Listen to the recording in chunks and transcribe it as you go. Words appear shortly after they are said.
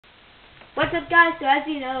What's up, guys? So as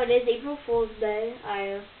you know, it is April Fool's Day.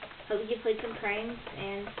 I hope you played some pranks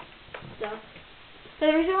and stuff. So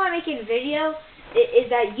the reason why I'm making a video is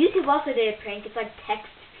that YouTube also did a prank. It's like Text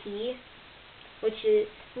P, which I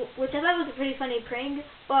thought was a pretty funny prank.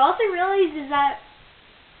 What I also realized is that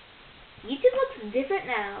YouTube looks different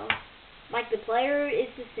now. Like the player is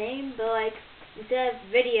the same, but like instead of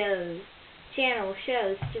videos, channel,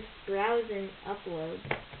 shows, just browse and upload.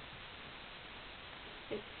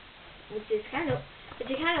 Which is kind of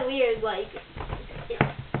weird. Like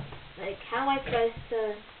how am I supposed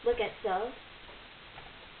to look at stuff?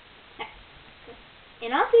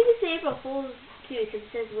 And also you can say April Fool's too, because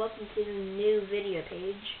it says welcome to the new video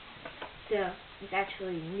page. So it's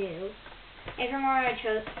actually new. And from where I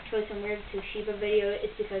chose some weird Toshiba video,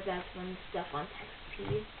 it's because that's one stuff on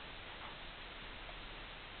TextP.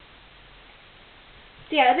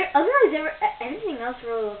 So yeah, otherwise everything else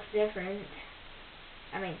really looks different.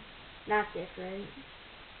 I mean, not different.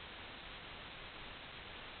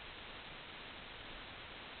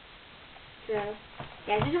 So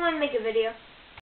yeah, I just wanted to make a video.